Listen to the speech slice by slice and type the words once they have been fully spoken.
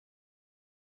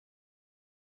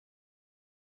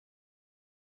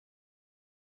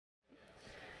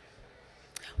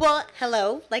Well,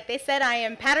 hello. Like they said, I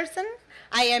am Patterson.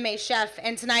 I am a chef,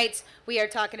 and tonight we are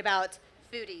talking about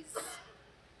foodies.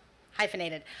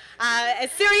 Hyphenated. A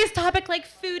serious topic like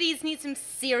foodies needs some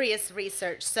serious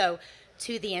research, so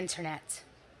to the internet.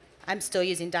 I'm still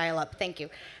using dial-up, thank you.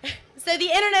 So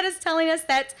the internet is telling us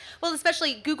that, well,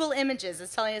 especially Google Images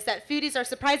is telling us that foodies are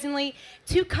surprisingly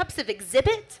 2 cups of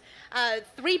exhibit,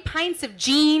 3 pints of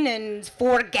gin, and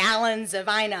 4 gallons of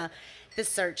Ina. The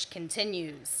search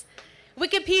continues.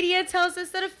 Wikipedia tells us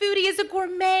that a foodie is a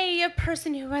gourmet, a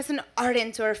person who has an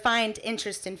ardent or refined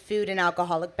interest in food and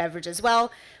alcoholic beverages.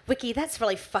 Well, Wiki, that's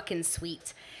really fucking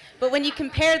sweet. But when you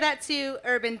compare that to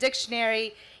Urban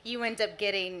Dictionary, you end up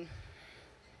getting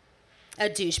a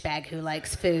douchebag who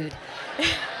likes food.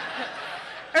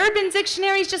 Urban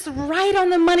Dictionary is just right on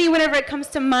the money whenever it comes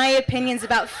to my opinions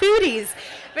about foodies.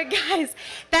 But guys,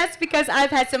 that's because I've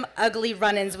had some ugly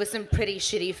run-ins with some pretty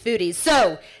shitty foodies.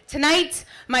 So, tonight,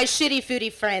 my shitty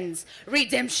foodie friends,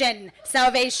 redemption,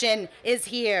 salvation is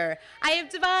here. I have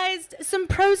devised some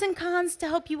pros and cons to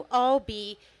help you all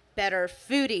be better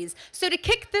foodies. So to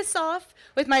kick this off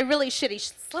with my really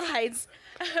shitty slides,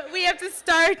 we have to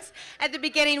start at the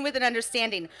beginning with an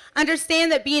understanding.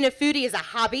 Understand that being a foodie is a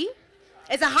hobby.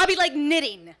 It's a hobby like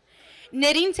knitting.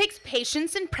 Knitting takes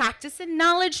patience and practice and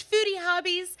knowledge. Foodie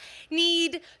hobbies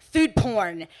need food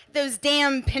porn, those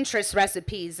damn Pinterest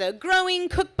recipes, a growing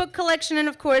cookbook collection, and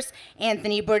of course,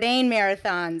 Anthony Bourdain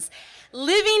marathons.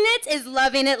 Living it is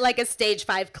loving it like a stage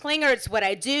 5 clinger. It's what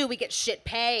I do. We get shit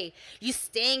pay. You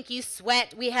stink, you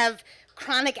sweat. We have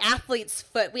chronic athlete's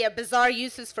foot. We have bizarre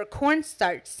uses for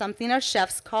cornstarch, something our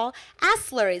chefs call ass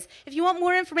slurries. If you want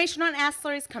more information on ass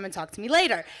slurries, come and talk to me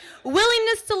later.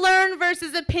 Willingness to learn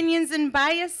versus opinions and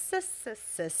biases.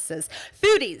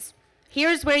 Foodies,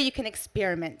 here's where you can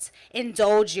experiment.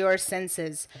 Indulge your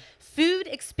senses. Food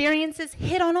experiences,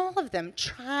 hit on all of them.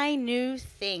 Try new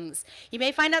things. You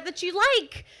may find out that you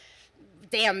like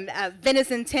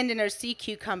venison tendon or sea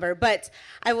cucumber, but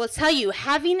I will tell you,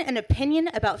 having an opinion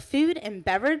about food and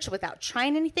beverage without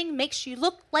trying anything makes you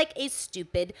look like a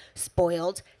stupid,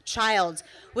 spoiled child.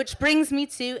 Which brings me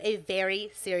to a very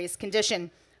serious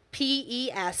condition,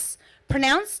 PES,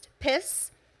 pronounced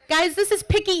piss. Guys, this is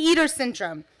picky eater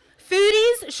syndrome.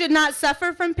 Foodies should not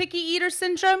suffer from picky eater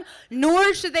syndrome,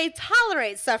 nor should they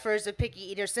tolerate sufferers of picky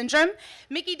eater syndrome.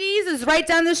 Mickey D's is right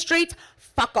down the street,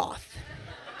 fuck off.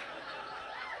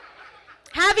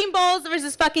 Having balls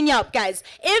versus fucking Yelp, guys.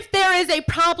 If there is a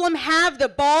problem, have the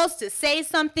balls to say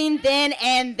something then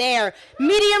and there.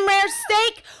 Medium rare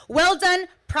steak, well done,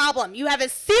 problem. You have a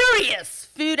serious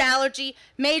food allergy,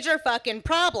 major fucking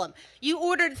problem. You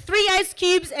ordered 3 ice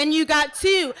cubes and you got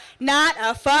 2, not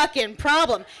a fucking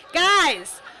problem.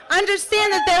 Guys,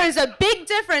 understand that there is a big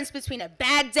difference between a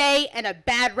bad day and a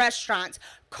bad restaurant.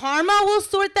 Karma will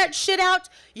sort that shit out,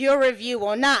 your review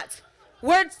will not.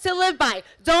 Words to live by.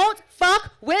 Don't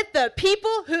fuck with the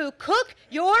people who cook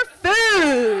your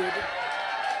food.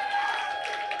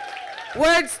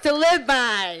 Words to live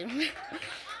by.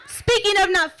 Speaking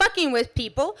of not fucking with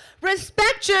people,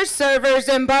 respect your servers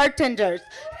and bartenders.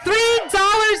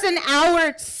 $3 an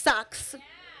hour sucks.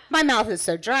 My mouth is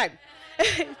so dry.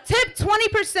 Tip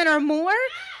 20% or more.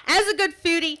 As a good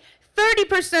foodie,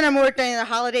 30% or more during the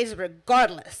holidays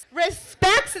regardless.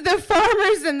 Respect the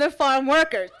farmers and the farm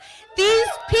workers. These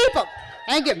people,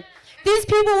 thank you. These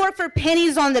people work for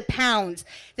pennies on the pound.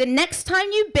 The next time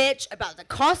you bitch about the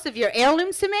cost of your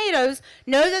heirloom tomatoes,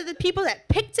 know that the people that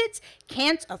picked it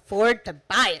can't afford to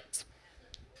buy it.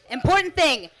 Important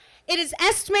thing, it is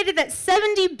estimated that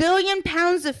 70 billion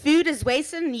pounds of food is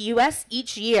wasted in the U.S.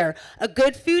 each year. A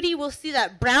good foodie will see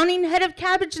that browning head of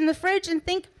cabbage in the fridge and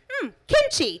think,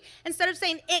 kimchi, instead of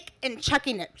saying ick and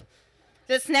chucking it.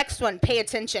 This next one, pay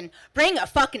attention. Bring a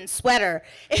fucking sweater.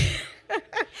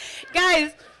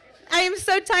 Guys, I am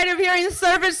so tired of hearing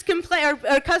servers complain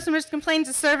or customers complain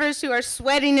to servers who are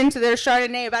sweating into their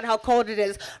Chardonnay about how cold it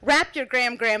is. Wrap your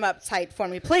gram up tight for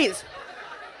me, please.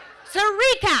 So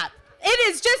recap, it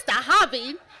is just a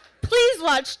hobby. Please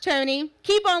watch Tony.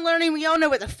 Keep on learning. We all know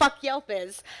what the fuck Yelp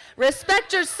is.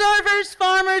 Respect your servers,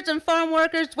 farmers, and farm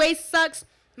workers. Waste sucks.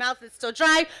 Mouth is still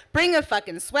dry. Bring a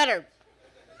fucking sweater.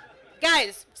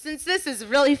 Guys, since this is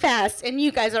really fast and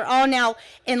you guys are all now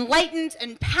enlightened,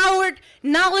 empowered,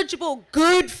 knowledgeable,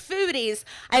 good foodies,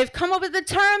 I have come up with a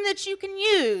term that you can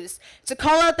use to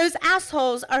call out those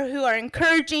assholes who are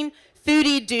encouraging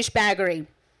foodie douchebaggery.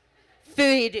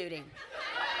 Foodie duty.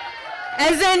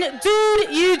 As in,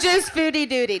 dude, you just foodie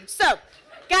duty. So,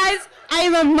 guys, I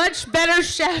am a much better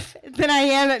chef than I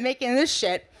am at making this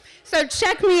shit. So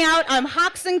check me out. I'm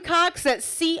Hawks and Cox at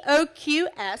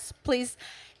COQS. Please.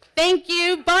 Thank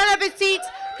you. Bon appetit.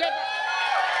 Good.